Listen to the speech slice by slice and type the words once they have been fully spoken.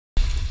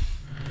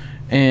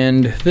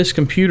And this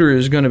computer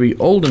is going to be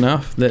old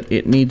enough that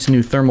it needs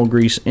new thermal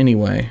grease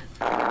anyway.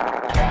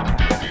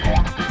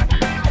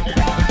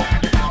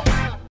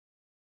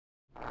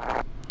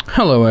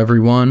 Hello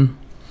everyone.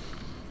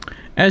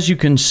 As you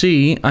can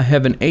see, I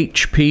have an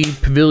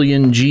HP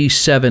Pavilion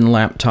G7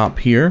 laptop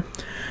here.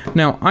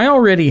 Now, I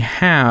already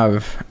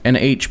have an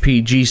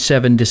HP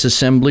G7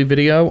 disassembly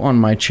video on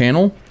my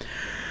channel,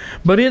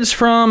 but it's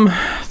from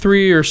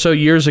 3 or so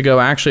years ago.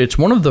 Actually, it's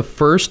one of the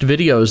first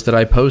videos that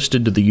I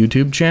posted to the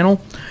YouTube channel,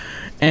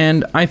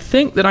 and I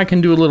think that I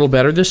can do a little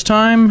better this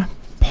time,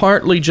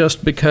 partly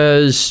just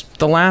because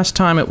the last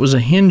time it was a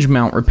hinge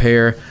mount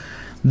repair.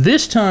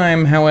 This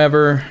time,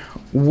 however,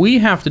 we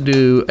have to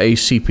do a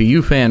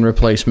CPU fan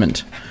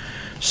replacement,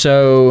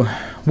 so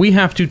we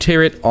have to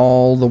tear it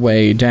all the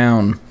way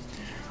down.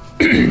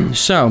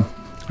 So,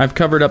 I've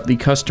covered up the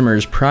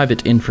customer's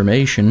private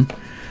information,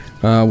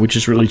 which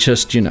is really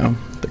just, you know,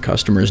 the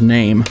customer's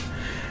name.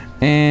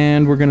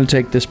 And we're going to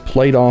take this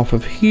plate off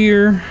of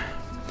here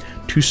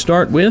to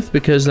start with,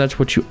 because that's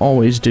what you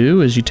always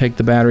do, is you take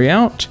the battery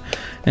out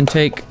and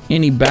take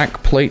any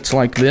back plates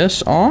like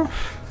this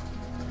off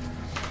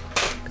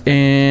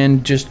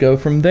and just go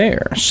from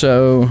there.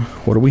 So,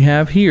 what do we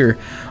have here?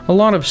 A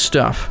lot of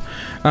stuff.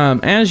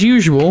 As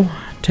usual,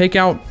 take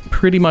out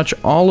pretty much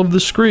all of the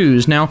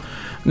screws. Now,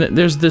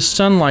 there's this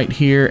sunlight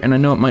here, and I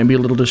know it might be a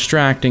little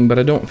distracting, but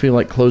I don't feel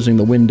like closing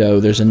the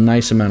window. There's a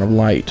nice amount of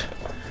light.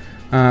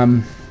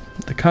 The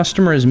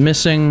customer is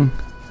missing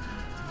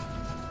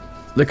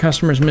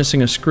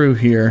a screw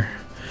here.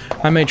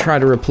 I may try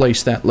to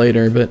replace that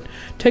later, but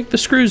take the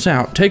screws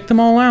out. Take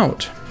them all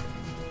out.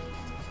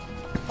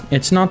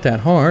 It's not that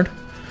hard.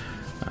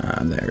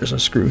 There's a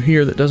screw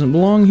here that doesn't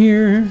belong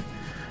here.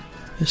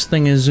 This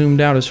thing is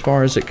zoomed out as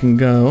far as it can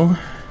go.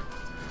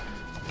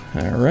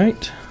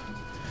 Alright.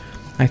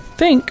 I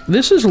think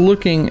this is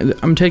looking...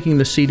 I'm taking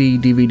the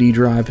CD-DVD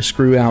drive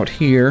screw out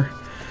here,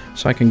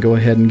 so I can go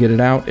ahead and get it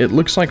out. It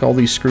looks like all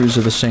these screws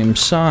are the same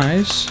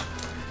size.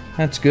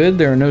 That's good.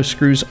 There are no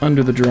screws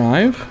under the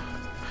drive.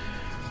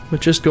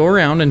 But just go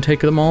around and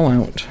take them all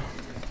out.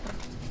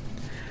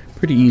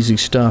 Pretty easy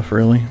stuff,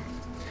 really.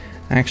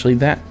 Actually,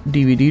 that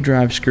DVD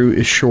drive screw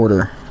is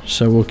shorter,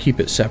 so we'll keep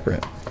it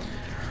separate.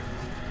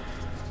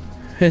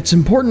 It's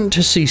important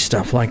to see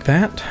stuff like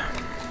that.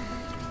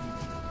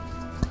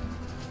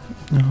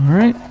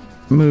 Alright,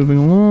 moving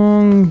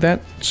along.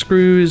 That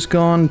screw is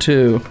gone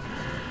too.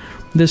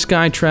 This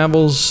guy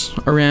travels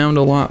around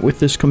a lot with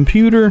this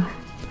computer,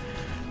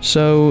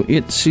 so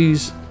it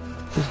sees...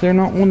 Is there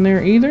not one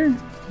there either?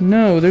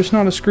 No, there's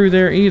not a screw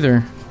there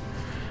either.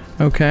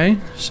 Okay,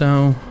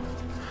 so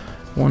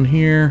one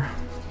here.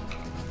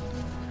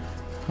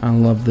 I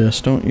love this,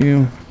 don't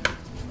you?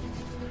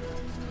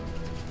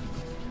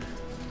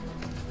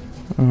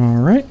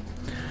 Alright.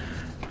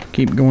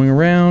 Keep going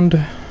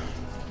around.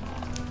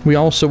 We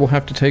also will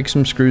have to take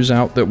some screws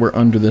out that were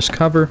under this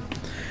cover,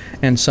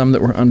 and some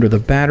that were under the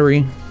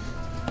battery.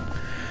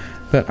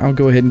 But I'll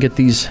go ahead and get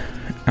these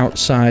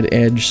outside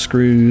edge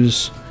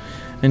screws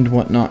and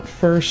whatnot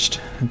first.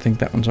 I think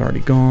that one's already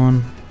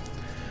gone.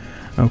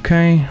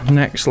 Okay,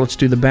 next let's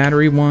do the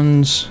battery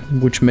ones,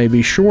 which may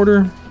be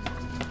shorter.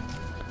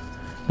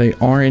 They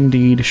are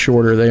indeed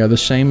shorter. They are the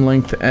same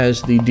length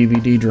as the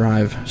DVD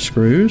drive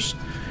screws.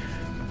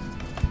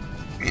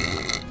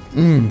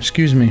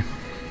 Excuse me.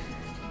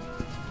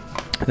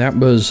 That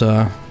was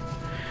a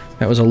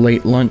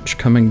late lunch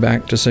coming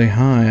back to say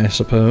hi, I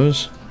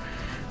suppose.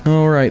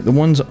 Alright, the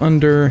ones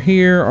under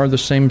here are the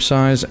same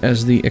size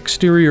as the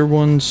exterior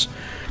ones.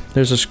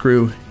 There's a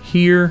screw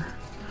here.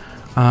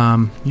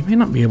 You may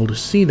not be able to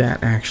see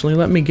that, actually.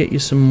 Let me get you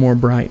some more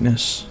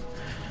brightness.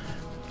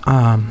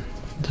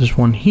 There's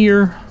one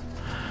here.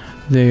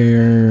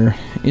 There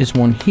is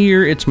one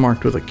here. It's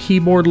marked with a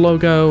keyboard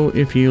logo,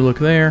 if you look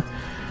there.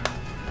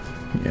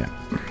 Yeah.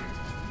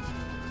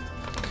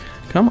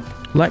 Come on.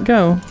 Let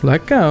go.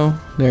 Let go.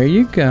 There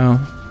you go.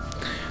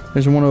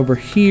 There's one over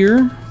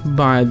here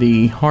by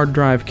the hard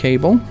drive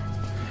cable.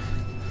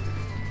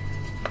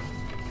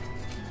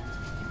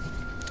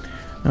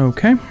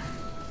 Okay.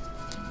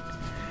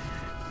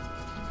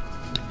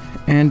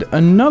 And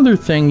another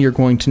thing you're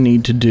going to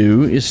need to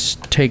do is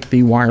take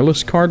the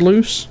wireless card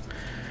loose,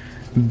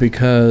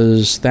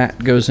 because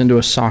that goes into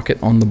a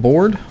socket on the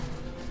board,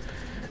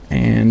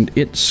 and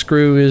its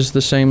screw is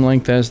the same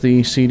length as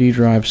the CD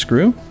drive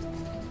screw.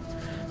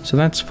 So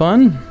that's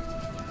fun.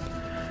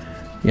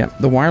 Yep,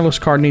 the wireless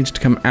card needs to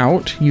come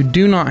out. You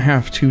do not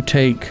have to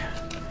take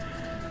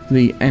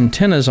the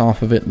antennas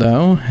off of it,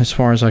 though, as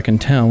far as I can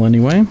tell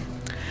anyway.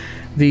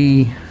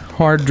 The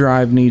hard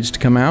drive needs to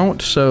come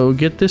out, so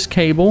get this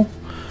cable,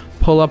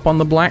 pull up on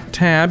the black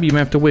tab, you may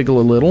have to wiggle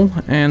a little,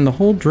 and the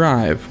whole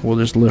drive will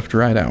just lift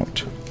right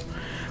out,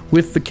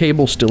 with the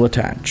cable still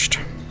attached.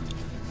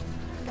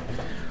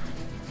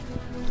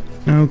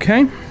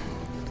 Okay.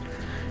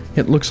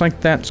 It looks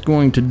like that's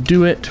going to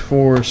do it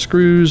for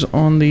screws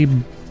on the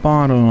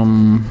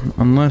bottom,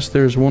 unless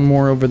there's one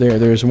more over there.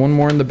 There's one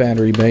more in the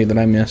battery bay that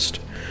I missed,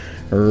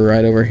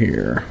 right over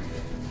here.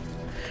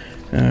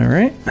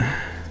 Alright.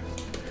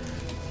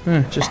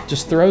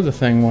 Just throw the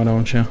thing, why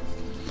don't you?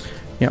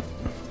 Yep.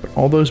 But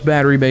all those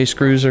battery bay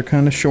screws are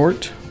kind of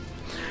short.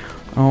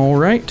 All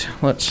right,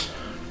 let's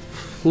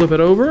flip it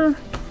over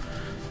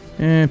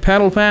and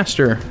paddle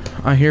faster.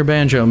 I hear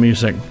banjo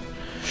music.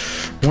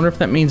 Wonder if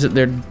that means that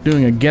they're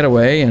doing a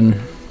getaway. And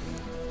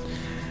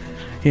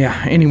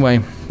yeah, anyway,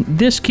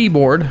 this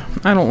keyboard,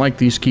 I don't like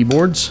these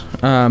keyboards.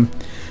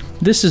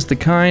 This is the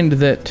kind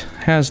that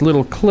has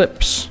little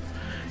clips.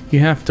 You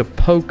have to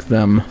poke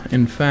them.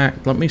 In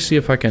fact, let me see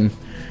if I can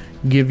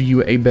give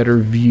you a better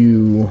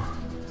view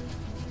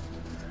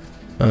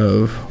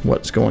of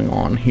what's going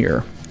on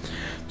here.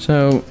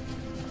 So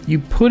you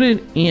put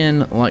it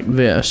in like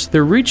this.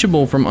 They're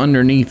reachable from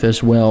underneath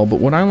as well, but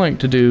what I like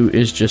to do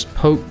is just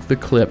poke the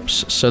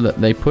clips so that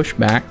they push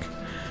back,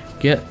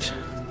 get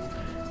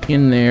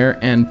in there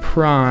and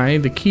pry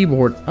the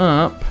keyboard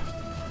up,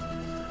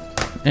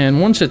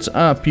 and once it's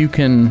up you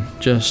can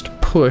just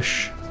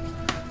push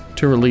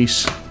to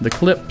release the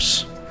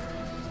clips.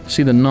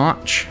 See the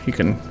notch? You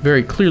can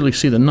very clearly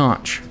see the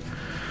notch.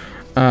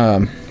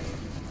 And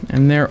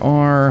there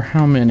are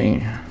how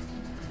many?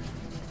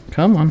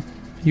 Come on,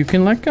 you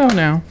can let go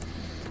now.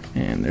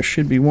 And there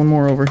should be one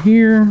more over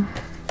here.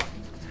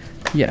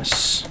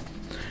 Yes.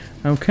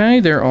 Okay,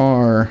 there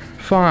are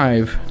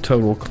 5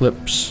 total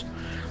clips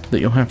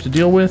that you'll have to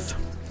deal with.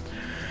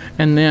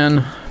 And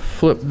then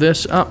flip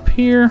this up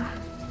here.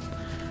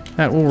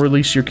 That will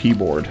release your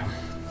keyboard.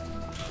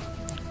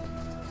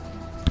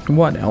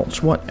 What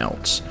else? What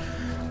else?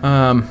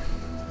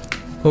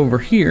 Over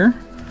here,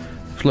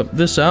 flip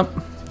this up.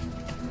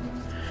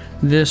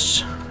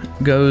 This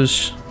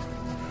goes...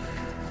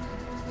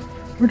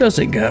 Where does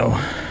it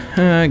go?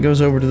 It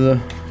goes over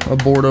to a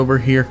board over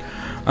here.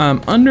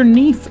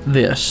 Underneath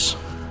this,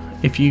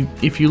 if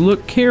you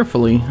look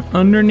carefully,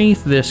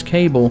 underneath this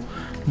cable,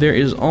 there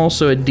is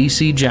also a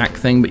DC jack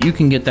thing, but you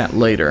can get that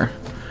later.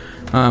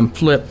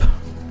 Flip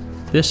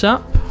this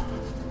up.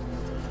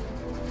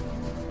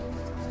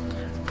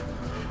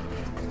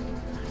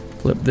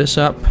 Flip this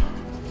up.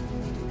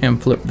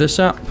 And flip this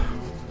up.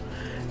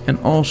 And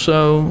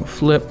also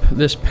flip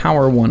this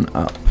power one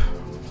up.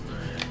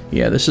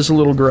 Yeah, this is a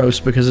little gross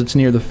because it's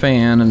near the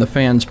fan, and the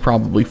fan's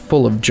probably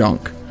full of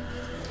junk.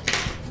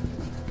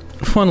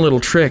 Fun little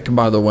trick,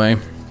 by the way.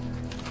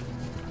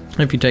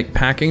 If you take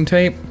packing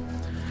tape,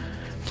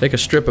 take a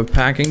strip of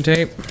packing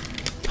tape,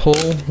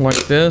 pull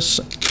like this,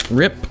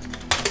 rip.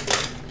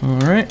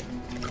 Alright.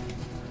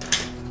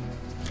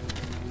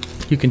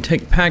 You can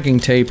take packing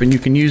tape and you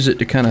can use it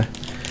to kind of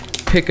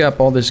pick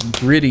up all this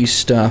gritty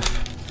stuff.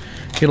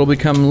 It'll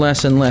become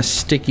less and less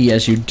sticky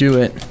as you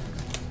do it.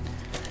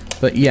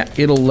 But yeah,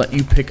 it'll let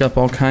you pick up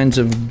all kinds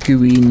of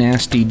gooey,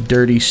 nasty,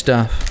 dirty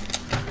stuff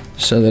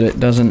so that it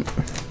doesn't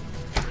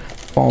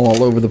fall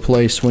all over the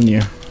place when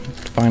you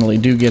finally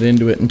do get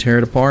into it and tear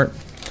it apart.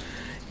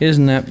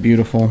 Isn't that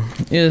beautiful?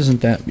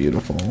 Isn't that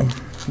beautiful?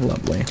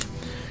 Lovely.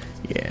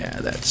 Yeah,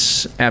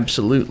 that's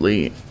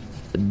absolutely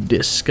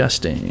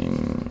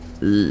disgusting.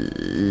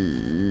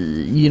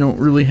 You don't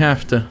really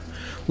have to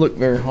look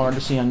very hard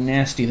to see how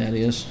nasty that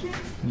is.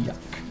 Yuck.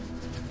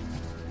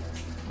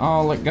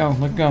 Oh, let go,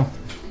 let go.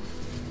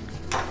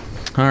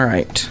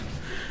 Alright,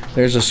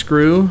 there's a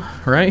screw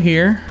right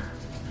here.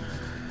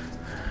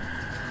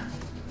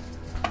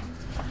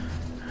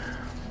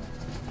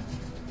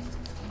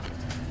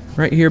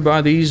 Right here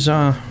by these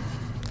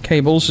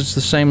cables. It's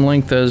the same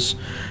length as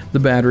the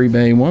battery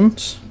bay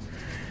ones.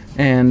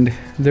 And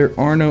there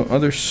are no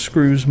other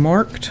screws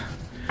marked.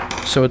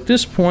 So at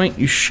this point,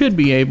 you should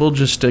be able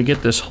just to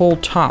get this whole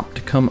top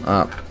to come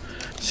up.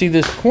 See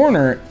this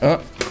corner?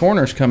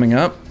 Corner's coming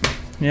up.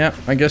 Yeah,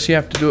 I guess you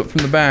have to do it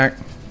from the back.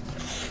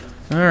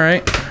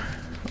 Alright,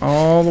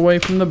 all the way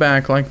from the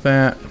back like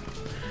that.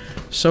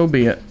 So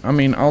be it. I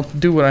mean, I'll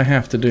do what I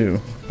have to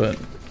do, but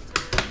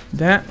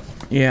that,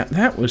 yeah,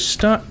 that was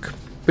stuck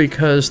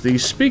because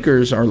these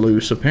speakers are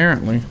loose,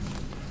 apparently.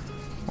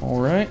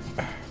 Alright.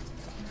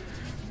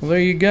 Well,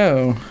 there you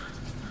go.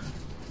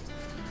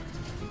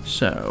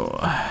 So,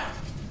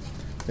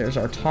 there's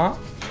our top.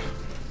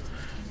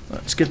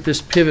 Let's get this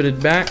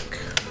pivoted back.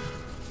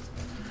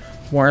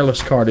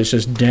 Wireless card is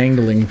just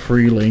dangling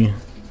freely.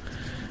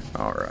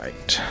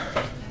 Alright.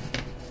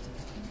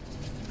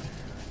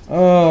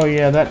 Oh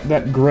yeah,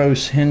 that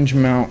gross hinge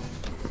mount.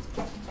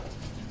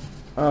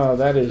 Oh,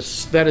 that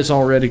is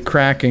already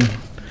cracking.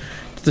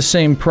 It's the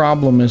same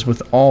problem as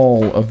with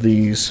all of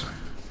these.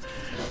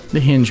 The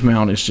hinge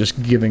mount is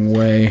just giving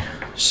way.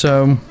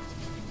 So,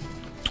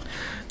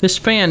 this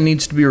fan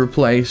needs to be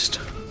replaced.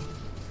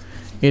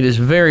 It is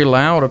very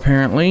loud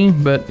apparently,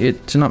 but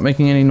it's not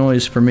making any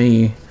noise for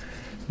me.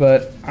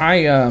 But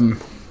I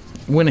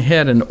went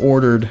ahead and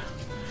ordered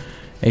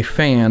a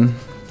fan,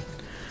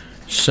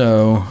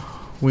 so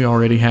we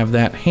already have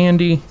that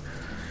handy.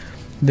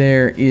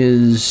 There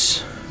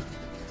is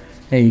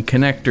a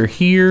connector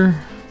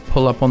here.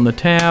 Pull up on the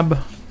tab.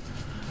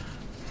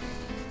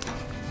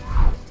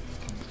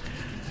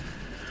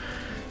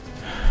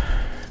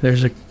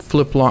 There's a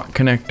flip lock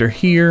connector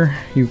here.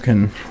 You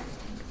can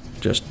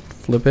just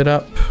flip it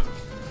up,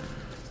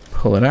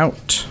 pull it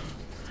out.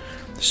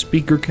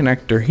 speaker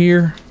connector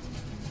here.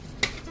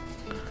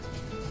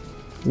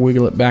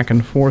 Wiggle it back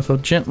and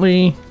forth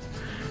gently.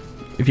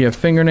 If you have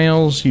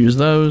fingernails, use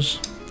those.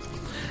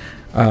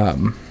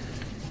 The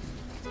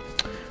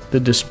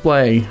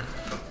display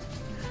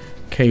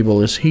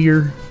cable is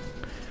here.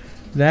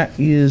 That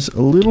is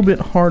a little bit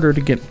harder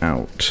to get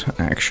out,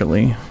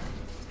 actually.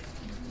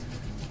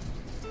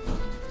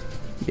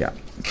 Yeah.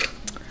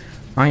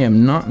 I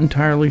am not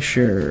entirely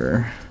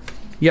sure.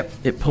 Yep,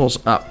 it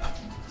pulls up.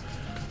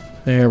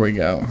 There we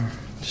go.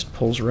 Just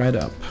pulls right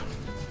up.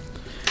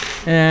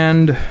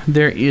 And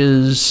there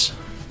is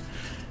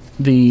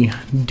the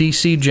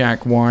DC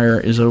jack wire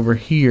is over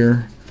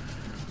here.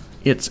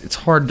 It's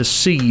hard to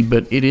see,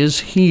 but it is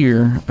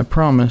here, I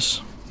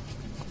promise.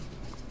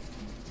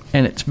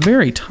 And it's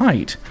very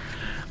tight.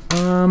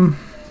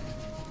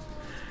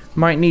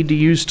 Might need to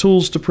use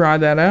tools to pry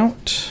that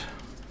out,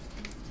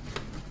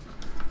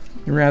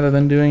 rather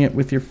than doing it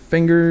with your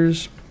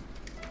fingers.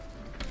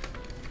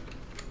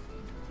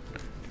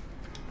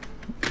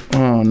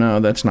 Oh no,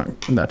 that's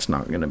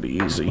not gonna be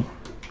easy.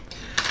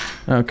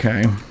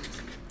 Okay.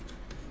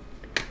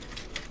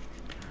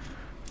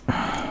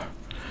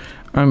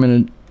 I'm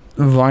gonna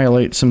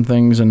violate some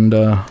things and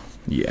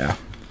yeah.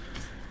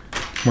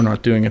 We're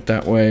not doing it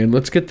that way.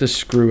 Let's get this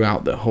screw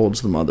out that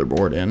holds the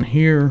motherboard in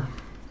here.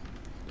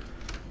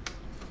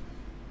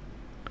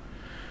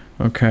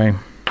 Okay.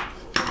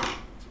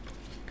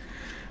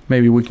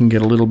 Maybe we can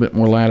get a little bit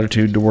more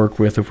latitude to work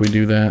with if we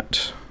do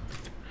that.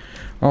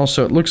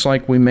 Also, it looks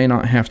like we may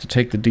not have to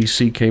take the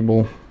DC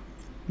cable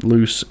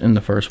loose in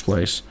the first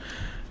place.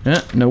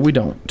 No, we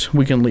don't.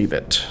 We can leave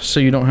it, so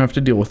you don't have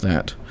to deal with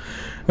that.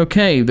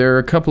 Okay, there are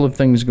a couple of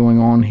things going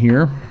on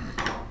here.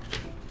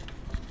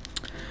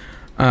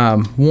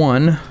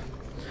 One,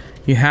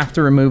 you have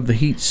to remove the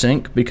heat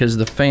sink because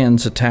the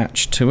fan's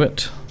attached to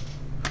it.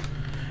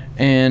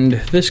 And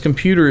this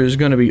computer is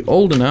going to be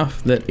old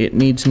enough that it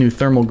needs new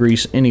thermal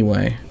grease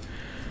anyway.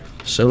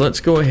 So let's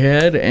go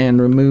ahead and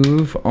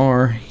remove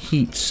our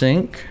heat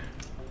sink.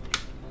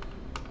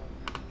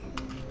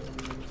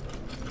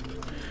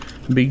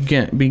 Be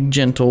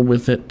gentle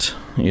with it.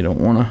 You don't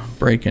want to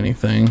break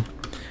anything.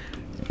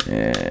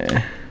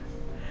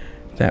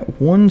 That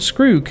one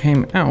screw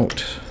came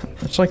out.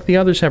 It's like the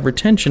others have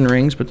retention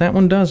rings, but that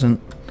one doesn't.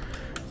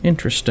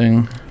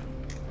 Interesting.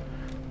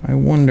 I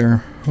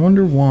wonder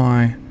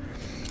why.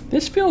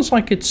 This feels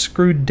like it's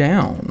screwed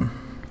down.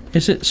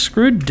 Is it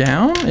screwed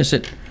down? Is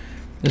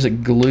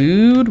it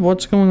glued?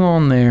 What's going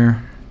on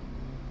there?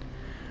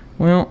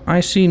 Well, I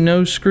see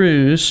no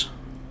screws.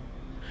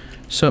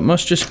 So it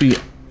must just be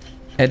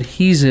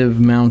adhesive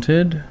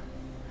mounted.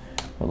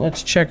 But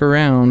let's check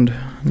around.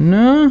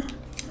 No,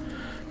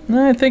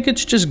 I think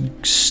it's just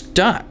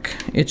stuck.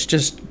 It's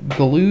just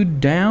glued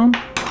down.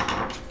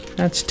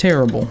 That's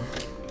terrible.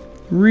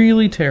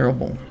 Really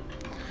terrible.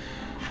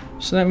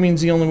 So that means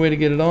the only way to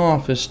get it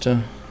off is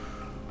to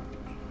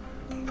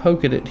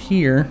poke at it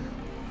here.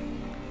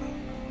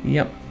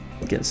 Yep.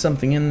 Get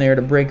something in there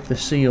to break the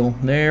seal.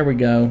 There we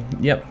go.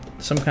 Yep.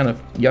 Some kind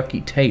of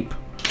yucky tape,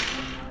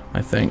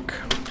 I think,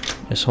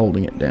 is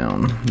holding it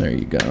down. There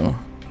you go.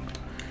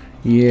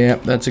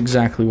 Yep, that's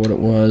exactly what it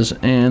was.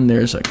 And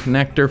there's a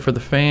connector for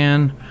the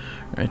fan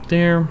right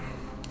there.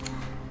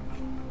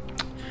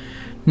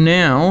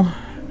 Now,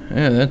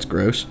 yeah, that's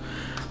gross.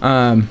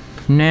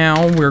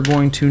 Now we're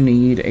going to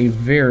need a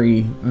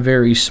very,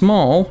 very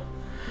small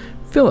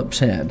Phillips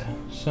head.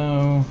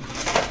 So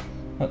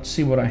let's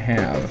see what I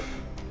have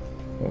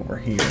over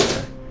here.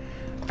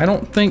 I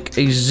don't think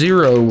a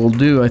 0 will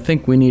do. I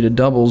think we need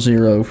a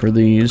 00 for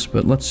these,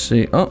 but let's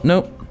see. Oh,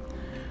 nope.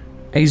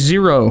 A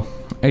 0.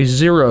 A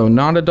 0,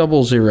 not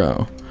a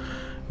 00.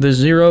 The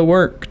 0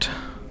 worked.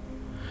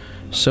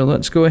 So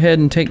let's go ahead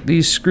and take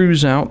these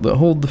screws out that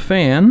hold the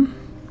fan.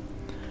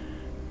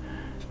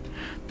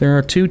 There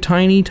are two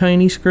tiny,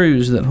 tiny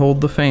screws that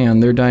hold the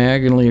fan. They're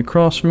diagonally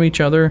across from each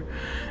other.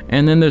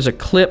 And then there's a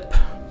clip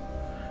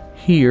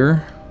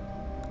here.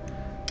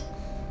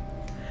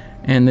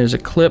 And there's a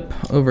clip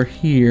over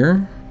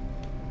here.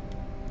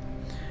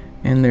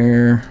 And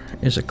there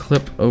is a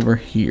clip over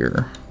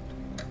here.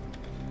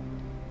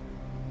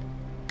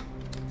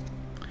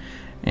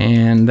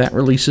 And that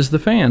releases the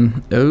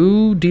fan.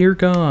 Oh dear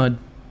God.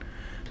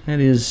 That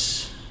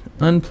is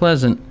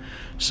unpleasant.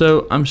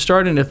 So I'm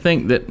starting to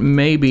think that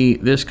maybe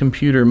this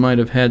computer might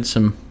have had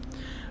some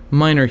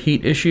minor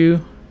heat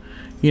issue.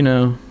 You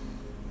know,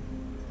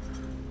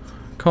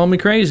 call me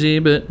crazy,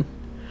 but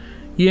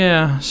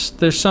yeah,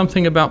 there's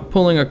something about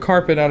pulling a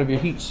carpet out of your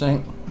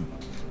heatsink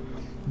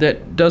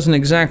that doesn't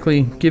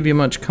exactly give you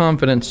much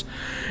confidence.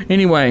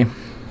 Anyway,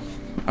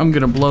 I'm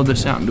gonna blow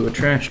this out into a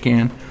trash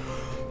can.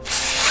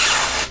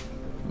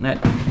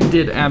 That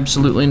did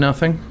absolutely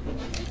nothing.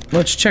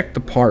 Let's check the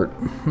part.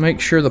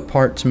 Make sure the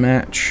parts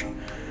match.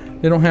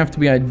 They don't have to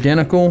be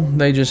identical,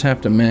 they just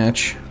have to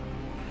match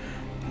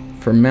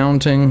for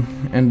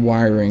mounting and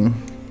wiring.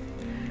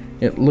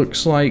 It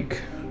looks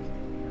like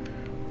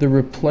the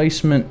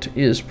replacement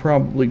is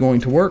probably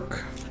going to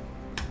work.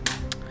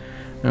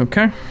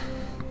 Okay.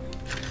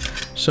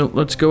 So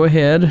let's go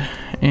ahead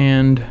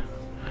and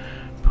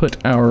put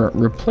our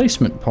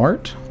replacement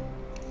part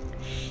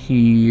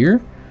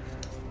here.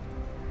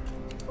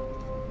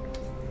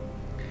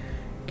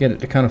 Get it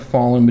to kind of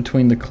fall in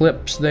between the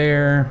clips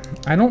there.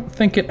 I don't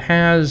think it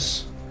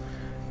has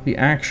the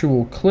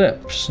actual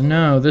clips.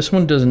 No, this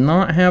one does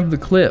not have the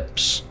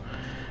clips.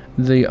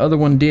 The other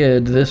one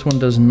did, this one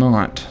does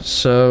not.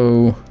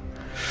 So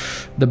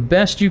the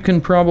best you can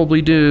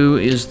probably do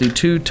is the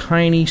 2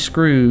 tiny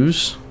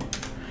screws,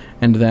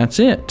 and that's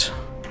it.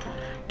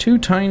 2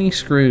 tiny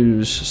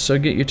screws. So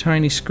get your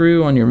tiny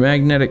screw on your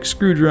magnetic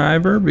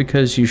screwdriver,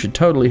 because you should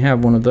totally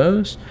have one of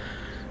those.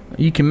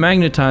 You can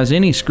magnetize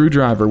any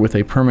screwdriver with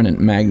a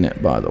permanent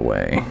magnet, by the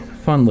way.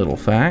 Fun little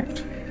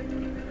fact.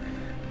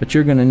 But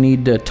you're going to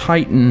need to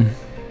tighten,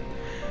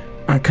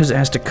 because it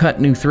has to cut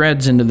new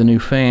threads into the new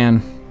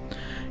fan.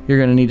 You're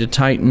going to need to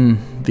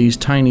tighten these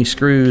tiny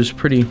screws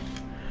pretty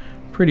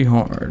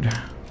hard.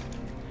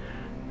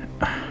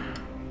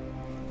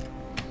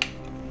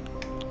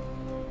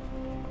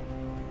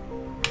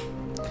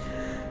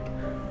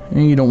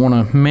 And you don't want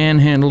to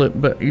manhandle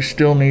it, but you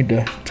still need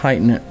to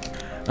tighten it.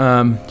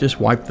 Just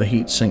wipe the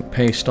heatsink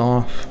paste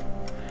off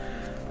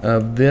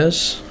of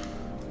this.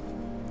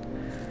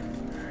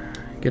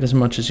 Get as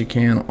much as you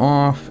can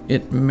off.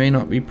 It may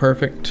not be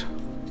perfect,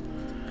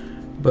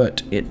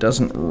 but it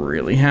doesn't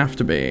really have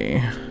to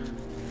be.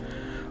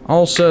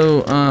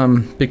 Also,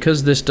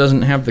 because this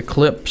doesn't have the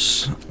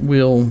clips,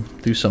 we'll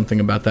do something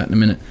about that in a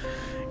minute.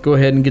 Go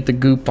ahead and get the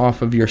goop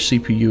off of your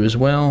CPU as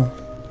well.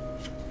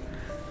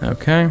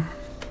 Okay.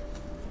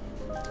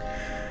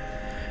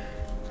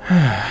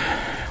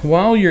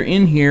 While you're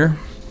in here,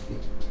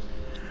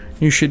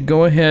 you should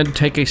go ahead,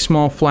 take a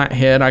small flat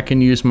head. I can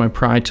use my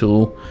pry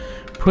tool.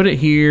 Put it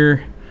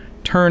here,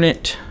 turn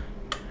it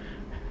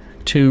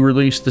to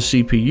release the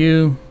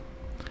CPU.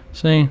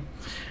 See?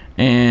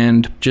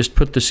 And just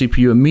put the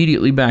CPU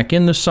immediately back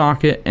in the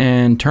socket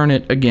and turn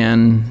it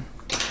again.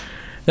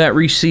 That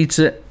reseats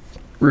it,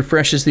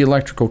 refreshes the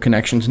electrical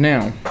connections.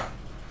 Now,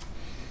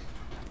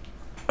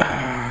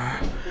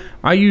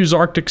 I use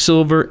Arctic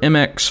Silver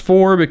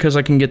MX4 because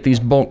I can get these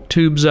bulk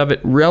tubes of it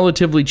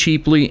relatively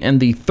cheaply,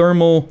 and the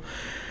thermal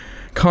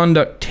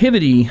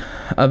conductivity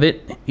of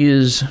it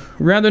is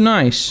rather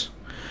nice.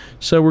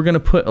 So we're going to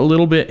put a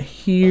little bit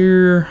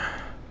here,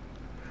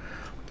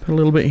 put a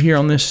little bit here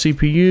on this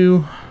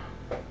CPU.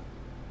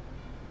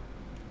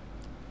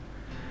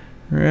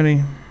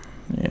 Ready?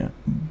 Yeah,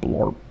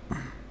 blorp.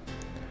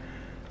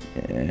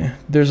 Yeah,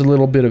 there's a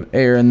little bit of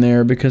air in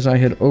there because I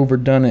had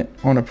overdone it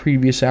on a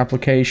previous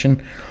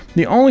application.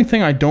 The only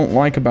thing I don't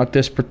like about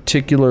this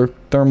particular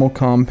thermal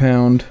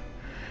compound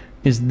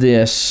is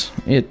this.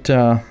 It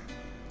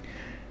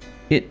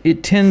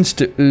tends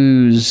to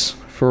ooze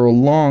for a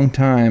long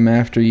time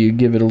after you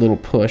give it a little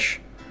push,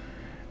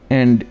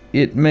 and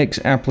it makes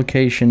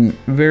application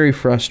very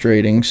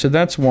frustrating. So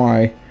that's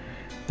why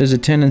there's a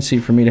tendency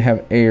for me to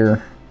have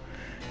air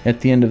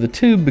at the end of the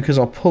tube, because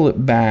I'll pull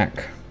it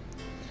back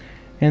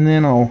and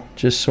then I'll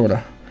just sort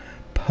of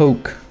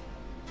poke.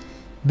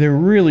 There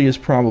really is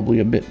probably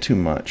a bit too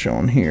much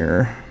on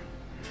here.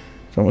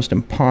 It's almost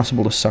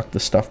impossible to suck the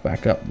stuff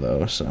back up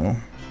though, so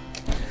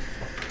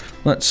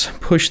let's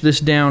push this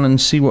down and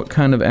see what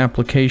kind of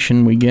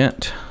application we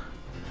get.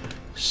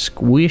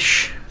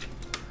 Squish.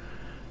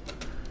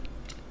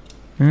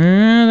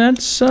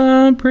 That's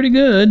pretty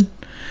good.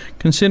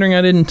 Considering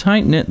I didn't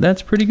tighten it,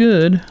 that's pretty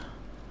good.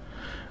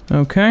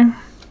 Okay.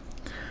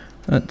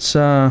 Let's,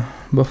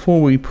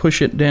 before we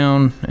push it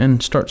down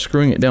and start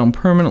screwing it down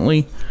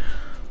permanently,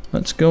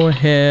 let's go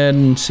ahead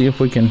and see if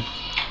we can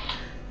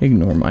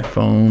ignore my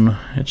phone.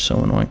 It's so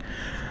annoying.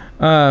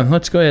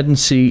 Let's go ahead and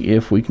see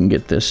if we can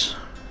get this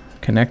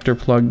connector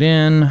plugged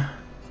in.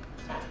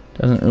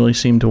 Doesn't really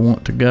seem to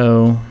want to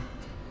go.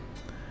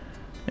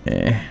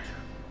 I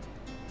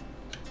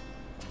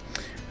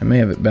may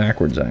have it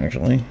backwards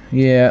actually.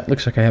 Yeah, it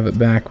looks like I have it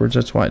backwards.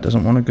 That's why it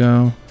doesn't want to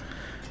go.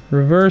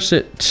 Reverse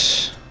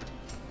it.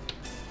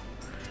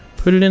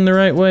 Put it in the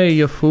right way,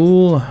 you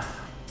fool.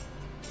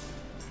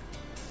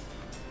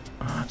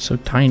 Oh, it's so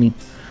tiny.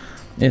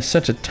 It's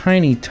such a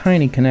tiny,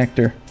 tiny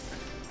connector,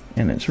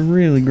 and it's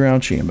really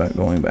grouchy about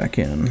going back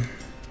in.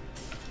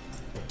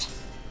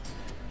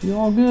 You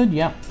all good?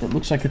 Yeah, it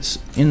looks like it's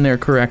in there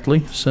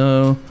correctly.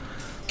 So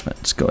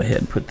let's go ahead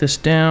and put this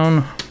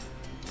down.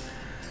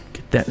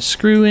 Get that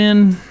screw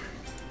in.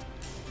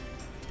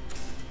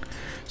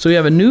 So we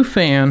have a new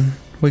fan.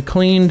 We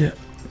cleaned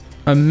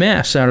a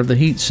mess out of the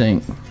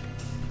heatsink.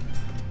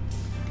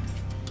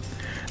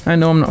 I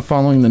know I'm not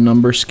following the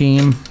number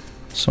scheme.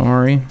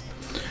 Sorry.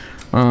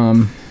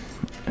 You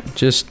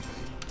just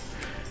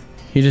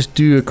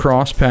do a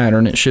cross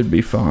pattern, it should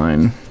be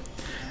fine.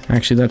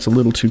 Actually, that's a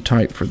little too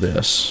tight for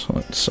this.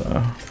 Let's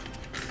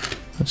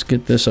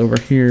get this over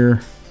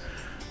here.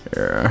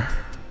 There.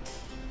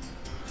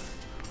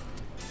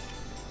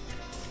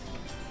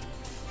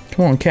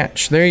 Come on,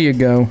 catch. There you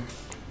go.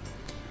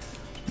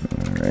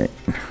 All right.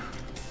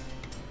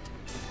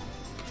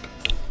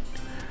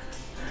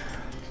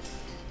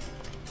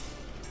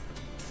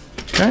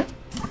 Okay.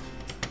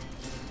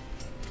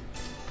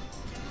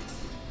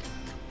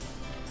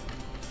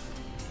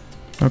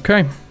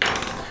 Okay.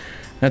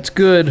 That's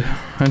good.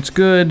 That's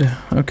good.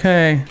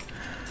 Okay.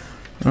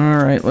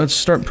 Alright, let's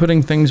start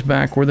putting things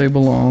back where they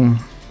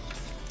belong.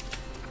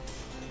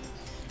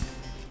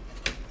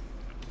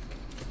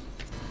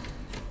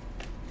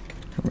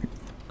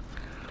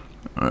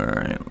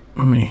 Alright,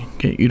 let me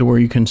get you to where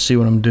you can see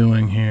what I'm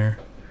doing here.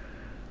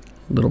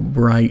 A little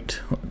bright.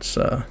 Let's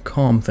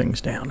calm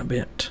things down a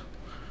bit.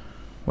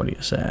 What do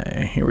you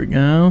say? Here we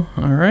go.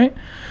 Alright.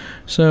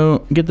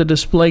 So, get the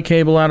display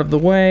cable out of the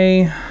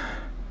way.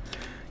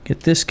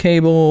 Get this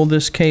cable,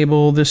 this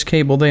cable, this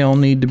cable. They all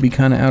need to be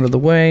kind of out of the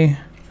way.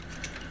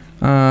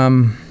 Yeah.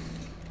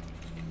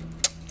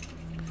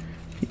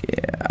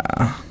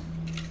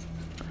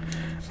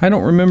 I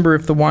don't remember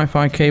if the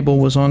Wi-Fi cable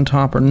was on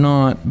top or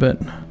not, but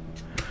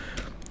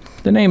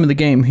the name of the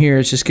game here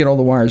is just get all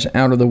the wires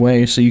out of the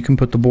way so you can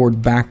put the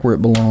board back where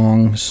it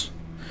belongs.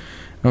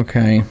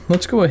 Okay,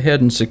 let's go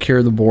ahead and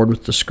secure the board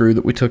with the screw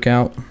that we took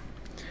out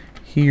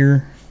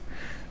here.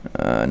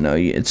 No,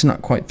 it's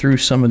not quite through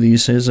some of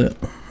these, is it?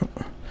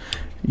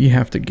 You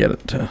have to get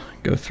it to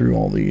go through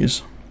all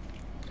these.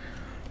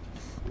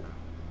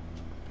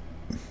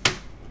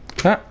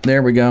 Ah,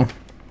 there we go.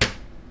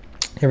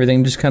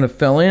 Everything just kind of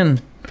fell in,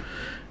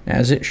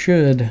 as it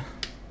should.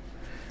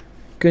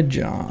 Good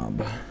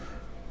job.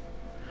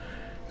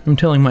 I'm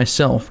telling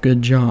myself,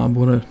 good job.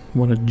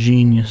 What a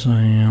genius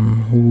I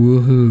am.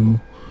 Woohoo.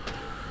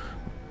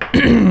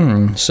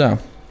 So,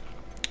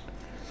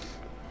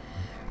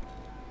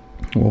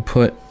 we'll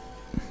put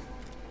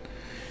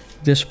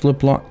this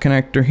flip-lock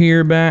connector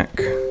here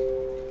back.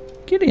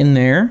 Get in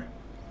there.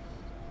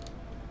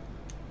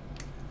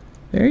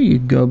 There you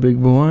go,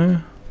 big boy.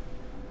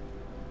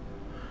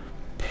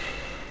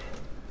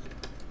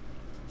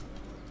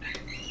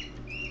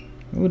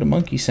 Ooh, the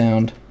monkey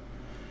sound.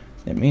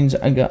 That means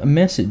I got a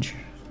message.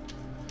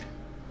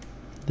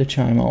 The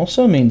chime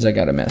also means I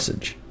got a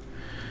message.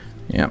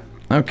 Yep,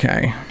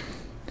 okay.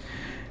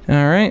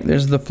 Alright,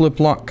 there's the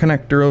flip-lock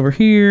connector over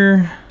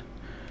here.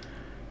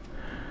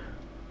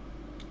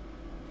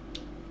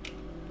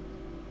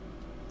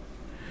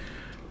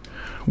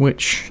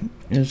 Which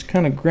is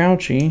kind of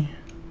grouchy.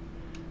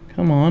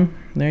 Come on,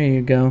 there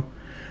you go.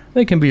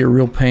 They can be a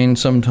real pain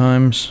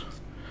sometimes.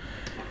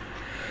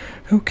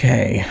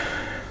 Okay.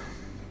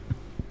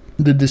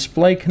 The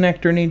display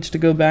connector needs to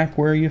go back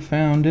where you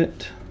found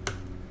it.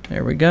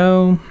 There we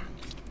go.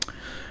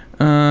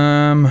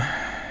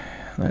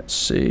 Let's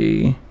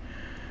see.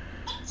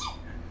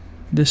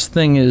 This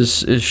thing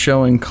is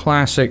showing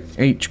classic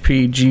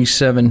HP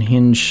G7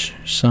 hinge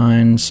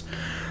signs.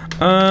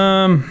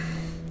 I'm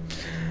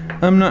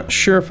not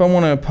sure if I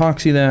want to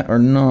epoxy that or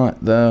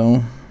not,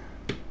 though.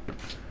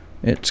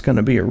 It's going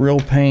to be a real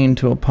pain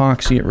to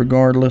epoxy it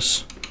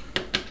regardless.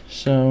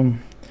 So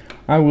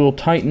I will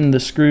tighten the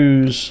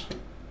screws.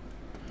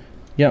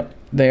 Yep,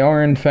 they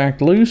are in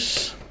fact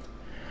loose.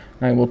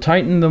 I will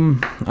tighten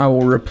them. I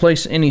will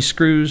replace any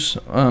screws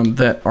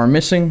that are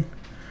missing.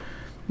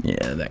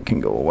 Yeah, that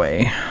can go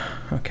away.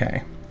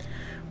 Okay,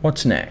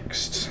 what's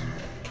next?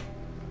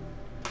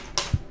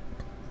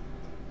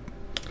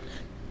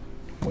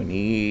 We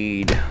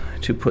need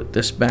to put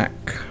this back.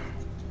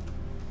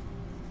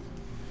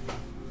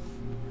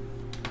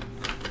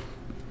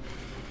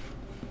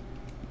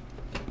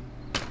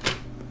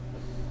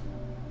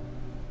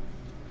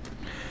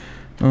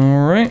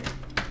 Alright.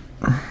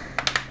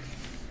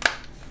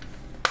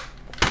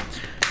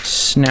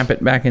 Snap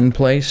it back in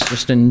place,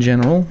 just in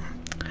general.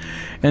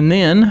 And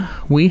then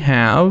we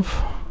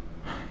have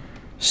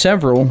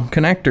several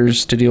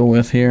connectors to deal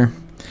with here.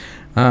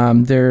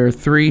 There are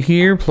 3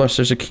 here, plus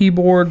there's a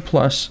keyboard,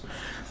 plus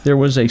there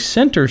was a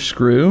center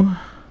screw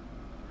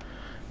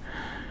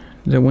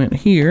that went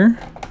here.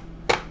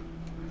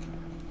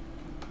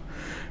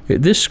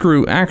 This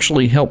screw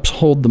actually helps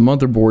hold the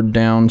motherboard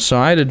down, so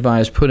I'd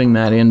advise putting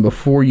that in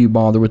before you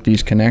bother with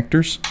these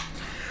connectors.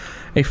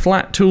 A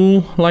flat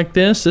tool like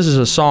this is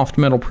a soft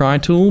metal pry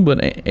tool,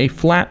 but a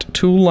flat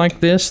tool like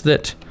this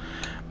that,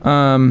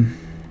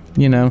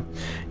 you know,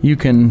 you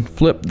can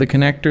flip the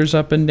connectors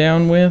up and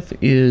down with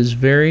is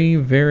very,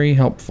 very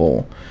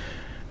helpful.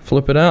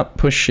 Flip it up,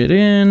 push it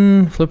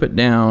in, flip it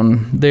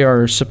down. They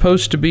are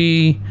supposed to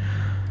be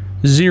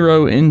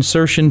 0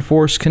 insertion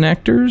force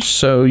connectors,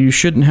 so you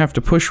shouldn't have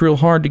to push real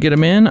hard to get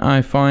them in.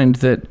 I find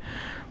that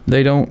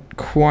they don't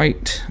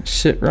quite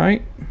sit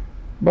right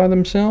by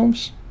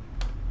themselves.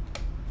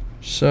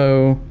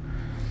 So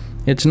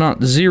it's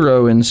not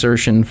 0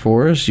 insertion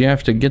force. You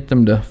have to get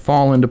them to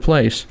fall into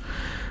place.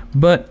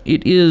 But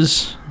it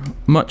is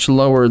much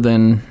lower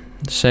than,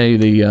 say,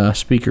 the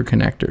speaker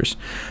connectors.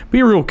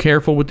 Be real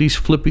careful with these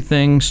flippy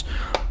things.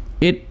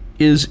 It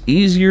is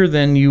easier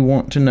than you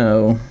want to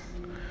know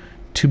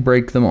to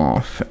break them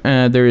off.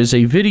 There is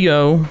a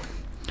video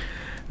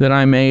that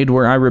I made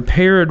where I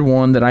repaired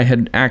one that I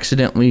had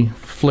accidentally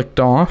flicked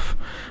off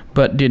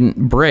but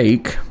didn't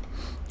break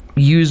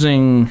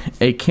using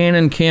a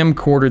Canon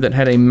camcorder that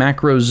had a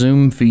macro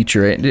zoom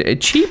feature, a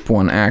cheap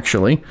one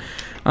actually.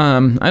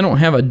 I don't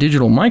have a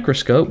digital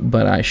microscope,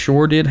 but I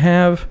sure did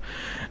have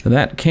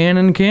that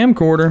Canon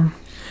camcorder.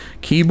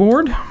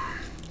 keyboard.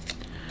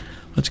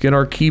 Let's get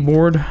our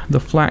keyboard, the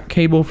flat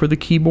cable for the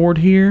keyboard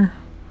here.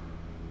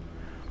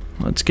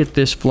 Let's get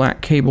this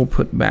flat cable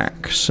put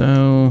back.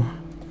 So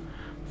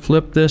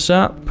flip this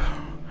up.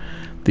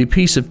 The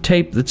piece of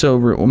tape that's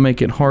over it will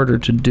make it harder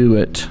to do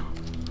it,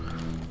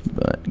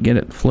 but get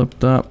it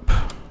flipped up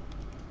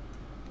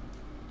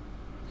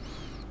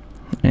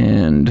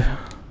and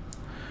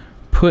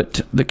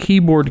put the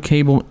keyboard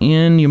cable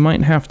in. You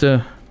might have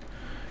to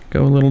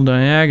go a little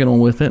diagonal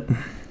with it,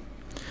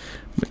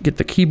 but get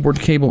the keyboard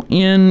cable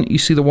in. You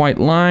see the white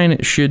line?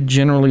 It should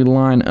generally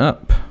line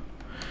up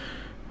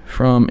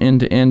from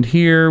end to end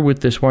here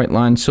with this white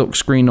line silk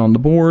screen on the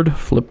board.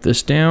 Flip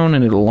this down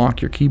and it'll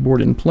lock your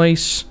keyboard in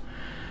place.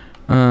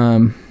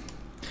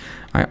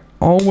 I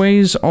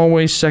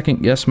always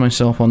second guess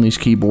myself on these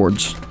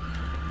keyboards,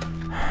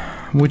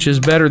 which is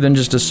better than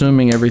just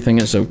assuming everything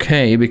is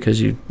okay,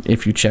 because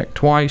if you check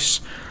twice,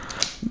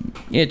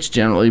 it's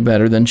generally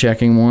better than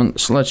checking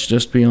once. Let's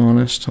just be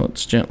honest.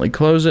 Let's gently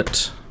close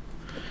it,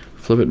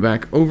 flip it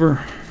back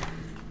over.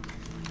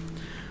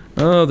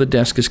 Oh, the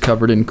desk is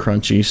covered in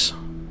crunchies.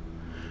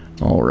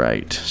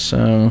 Alright,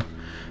 so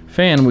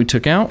fan we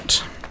took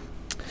out.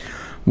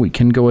 We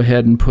can go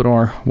ahead and put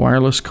our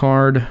wireless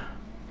card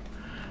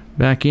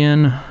back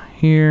in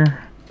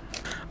here.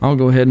 I'll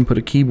go ahead and put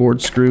a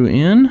keyboard screw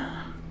in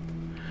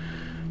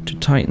to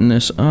tighten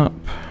this up.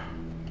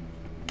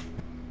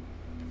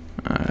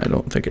 I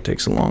don't think it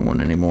takes a long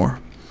one anymore.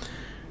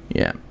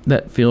 Yeah,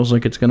 that feels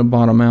like it's going to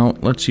bottom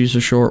out. Let's use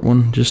a short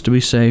one just to be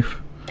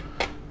safe.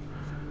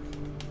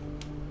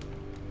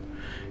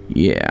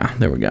 Yeah,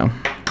 there we go.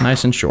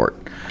 Nice and short.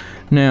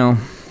 Now,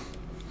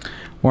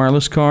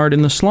 wireless card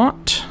in the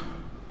slot.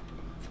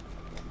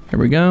 There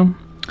we go.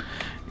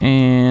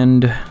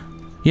 And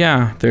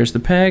yeah, there's the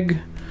peg.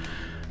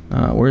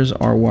 Where's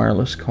our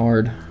wireless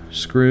card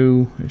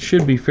screw? It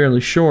should be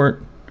fairly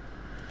short,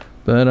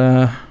 but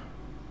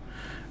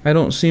I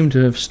don't seem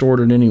to have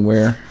stored it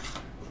anywhere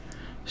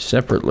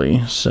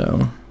separately,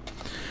 so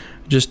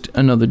just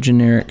another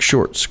generic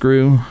short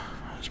screw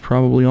is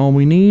probably all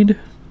we need.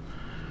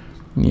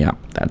 Yeah,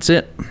 that's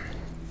it.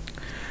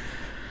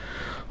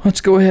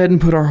 Let's go ahead and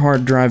put our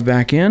hard drive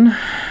back in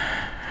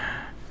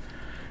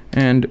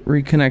and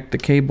reconnect the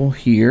cable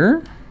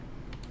here.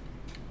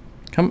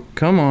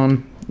 Come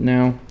on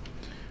now.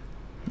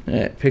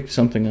 It picked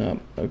something up.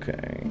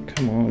 Okay,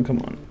 come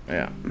on.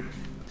 Yeah.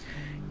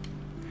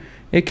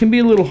 It can be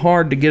a little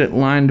hard to get it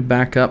lined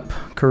back up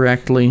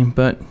correctly,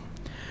 but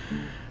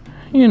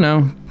you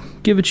know,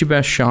 give it your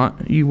best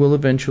shot. You will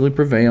eventually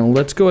prevail.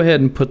 Let's go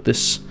ahead and put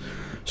this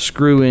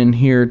screw in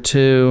here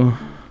too,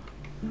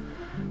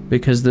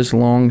 because this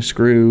long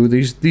screw,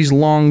 these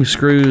long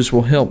screws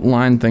will help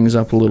line things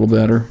up a little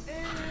better.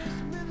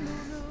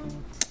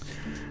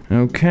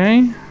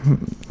 Okay.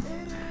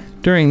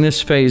 During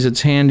this phase,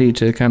 it's handy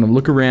to kind of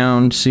look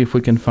around, see if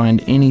we can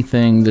find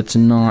anything that's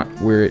not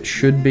where it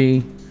should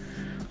be.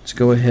 Let's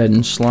go ahead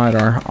and slide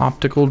our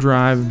optical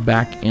drive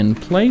back in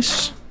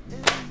place.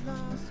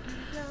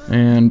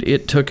 And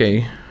it took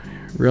a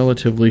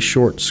relatively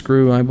short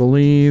screw, I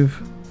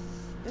believe.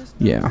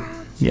 Yeah.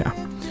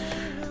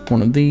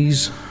 One of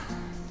these.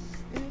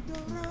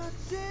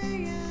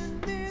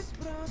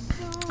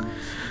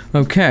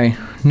 Okay,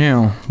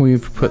 now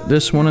we've put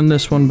this one and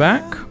this one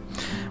back.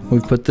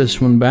 We've put this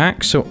one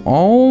back, so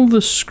all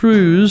the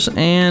screws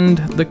and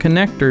the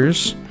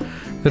connectors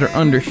that are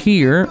under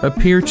here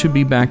appear to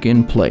be back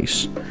in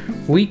place.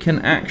 We can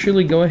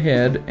actually go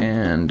ahead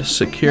and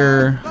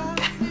secure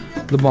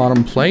the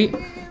bottom plate,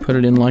 put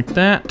it in like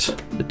that.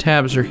 The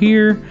tabs are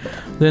here.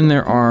 Then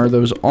there are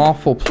those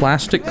awful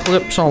plastic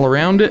clips all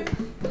around it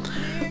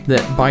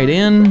that bite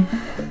in.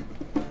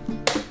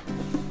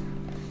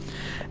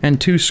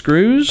 And two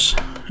screws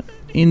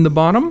in the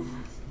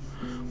bottom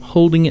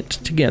holding it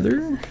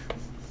together.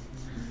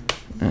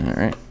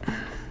 Alright.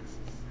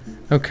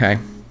 Okay.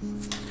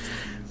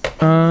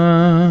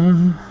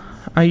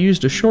 I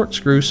used a short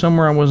screw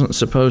somewhere I wasn't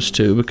supposed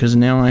to, because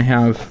now I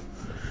have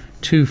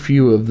too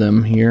few of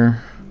them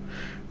here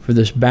for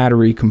this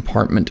battery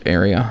compartment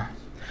area.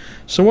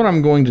 So what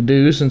I'm going to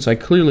do, since I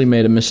clearly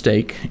made a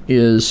mistake,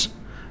 is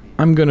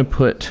I'm going to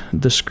put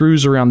the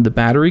screws around the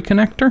battery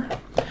connector,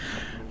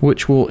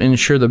 which will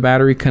ensure the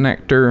battery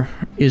connector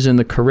is in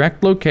the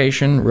correct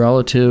location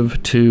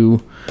relative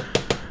to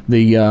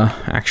the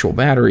actual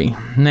battery.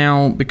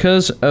 Now,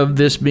 because of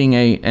this being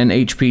an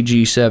HP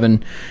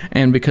G7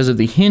 and because of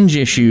the hinge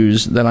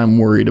issues that I'm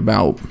worried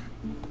about,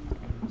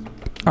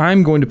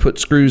 I'm going to put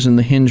screws in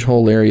the hinge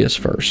hole areas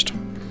first.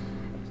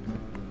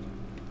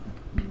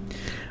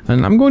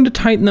 And I'm going to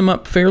tighten them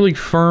up fairly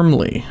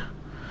firmly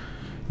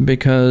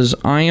because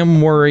I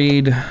am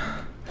worried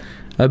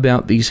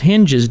about these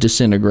hinges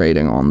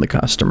disintegrating on the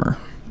customer.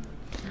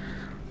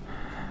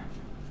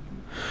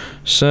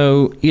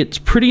 So it's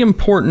pretty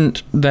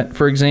important that,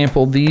 for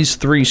example, these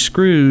three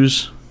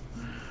screws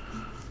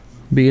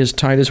be as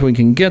tight as we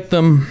can get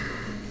them.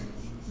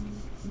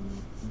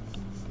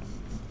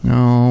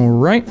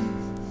 Alright.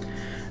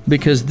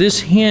 because this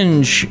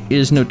hinge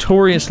is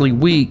notoriously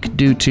weak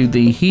due to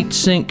the heat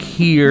sink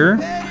here,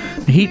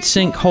 the heat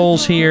sink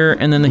holes here,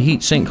 and then the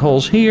heat sink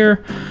holes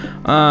here.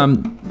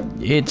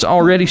 It's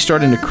already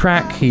starting to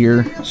crack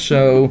here,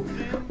 so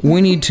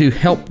we need to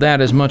help that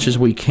as much as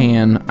we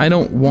can. I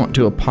don't want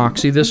to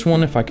epoxy this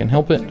one if I can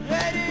help it.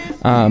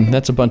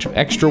 That's a bunch of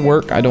extra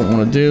work I don't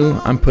want to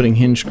do. I'm putting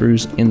hinge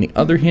screws in the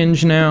other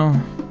hinge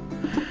now.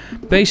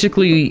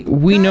 Basically,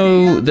 we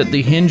know that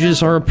the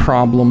hinges are a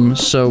problem,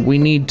 so we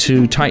need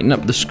to tighten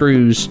up the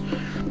screws.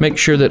 Make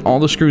sure that all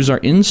the screws are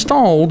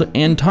installed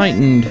and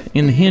tightened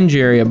in the hinge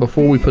area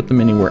before we put them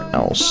anywhere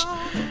else.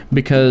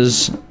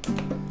 Because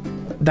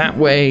that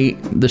way,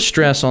 the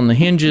stress on the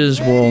hinges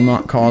will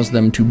not cause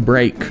them to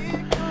break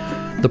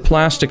the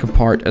plastic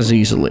apart as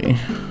easily.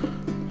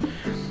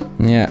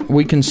 Yeah,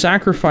 we can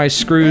sacrifice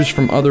screws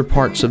from other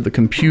parts of the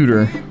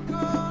computer.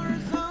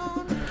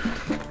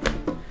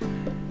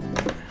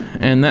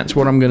 And that's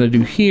what I'm going to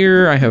do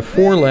here. I have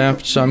 4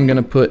 left, so I'm going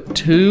to put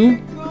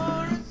 2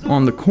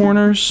 on the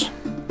corners,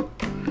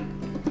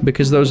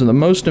 because those are the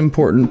most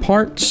important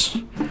parts.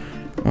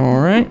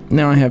 Alright,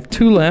 now I have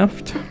 2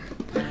 left.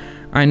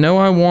 I know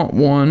I want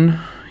one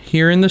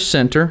here in the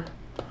center,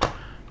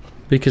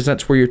 because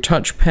that's where your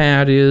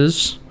touchpad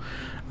is.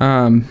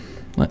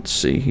 Let's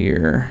see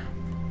here.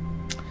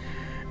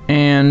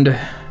 And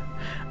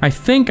I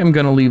think I'm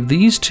going to leave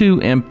these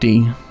 2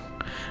 empty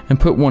and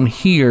put one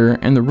here.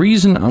 And the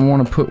reason I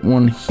want to put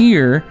one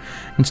here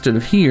instead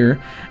of here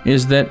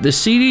is that the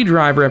CD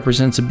drive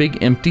represents a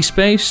big empty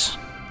space.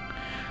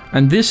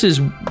 And this is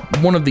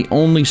one of the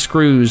only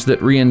screws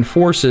that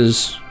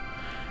reinforces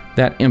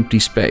that empty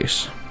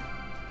space.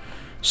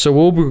 So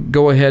we'll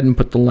go ahead and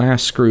put the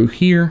last screw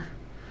here.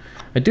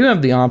 I do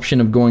have the option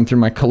of going through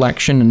my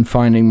collection and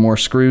finding more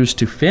screws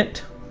to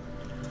fit.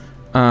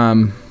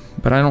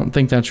 But I don't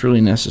think that's really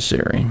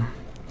necessary.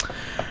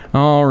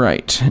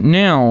 Alright,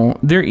 now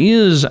there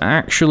is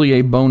actually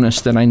a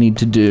bonus that I need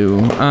to do.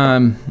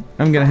 I'm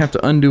going to have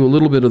to undo a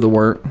little bit of the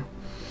work.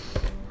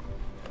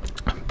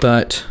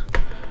 But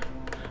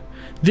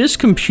this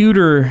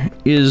computer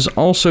is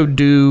also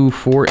due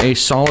for a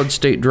solid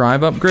state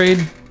drive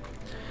upgrade.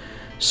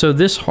 So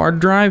this hard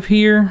drive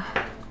here,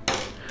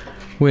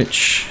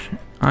 which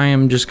I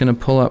am just going to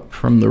pull up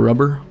from the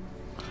rubber.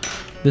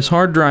 This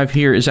hard drive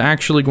here is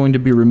actually going to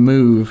be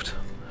removed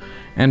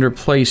and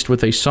replaced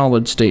with a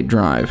solid state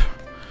drive.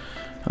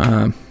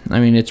 I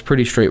mean, it's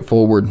pretty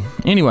straightforward.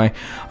 Anyway,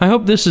 I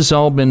hope this has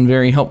all been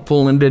very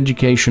helpful and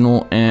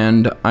educational,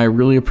 and I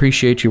really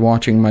appreciate you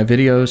watching my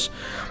videos.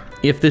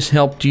 If this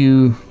helped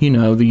you, you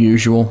know, the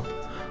usual.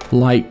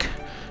 Like,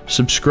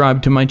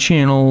 subscribe to my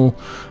channel,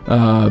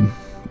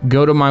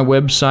 go to my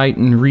website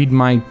and read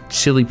my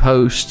silly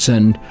posts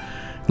and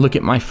look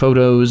at my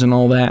photos and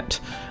all that.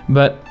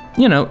 But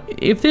you know,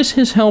 if this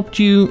has helped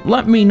you,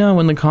 let me know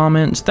in the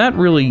comments. That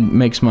really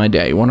makes my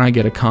day when I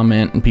get a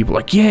comment and people are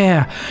like,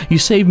 yeah, you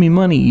saved me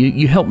money,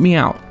 you helped me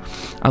out.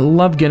 I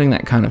love getting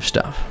that kind of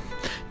stuff.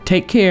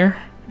 Take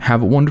care.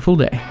 Have a wonderful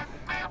day.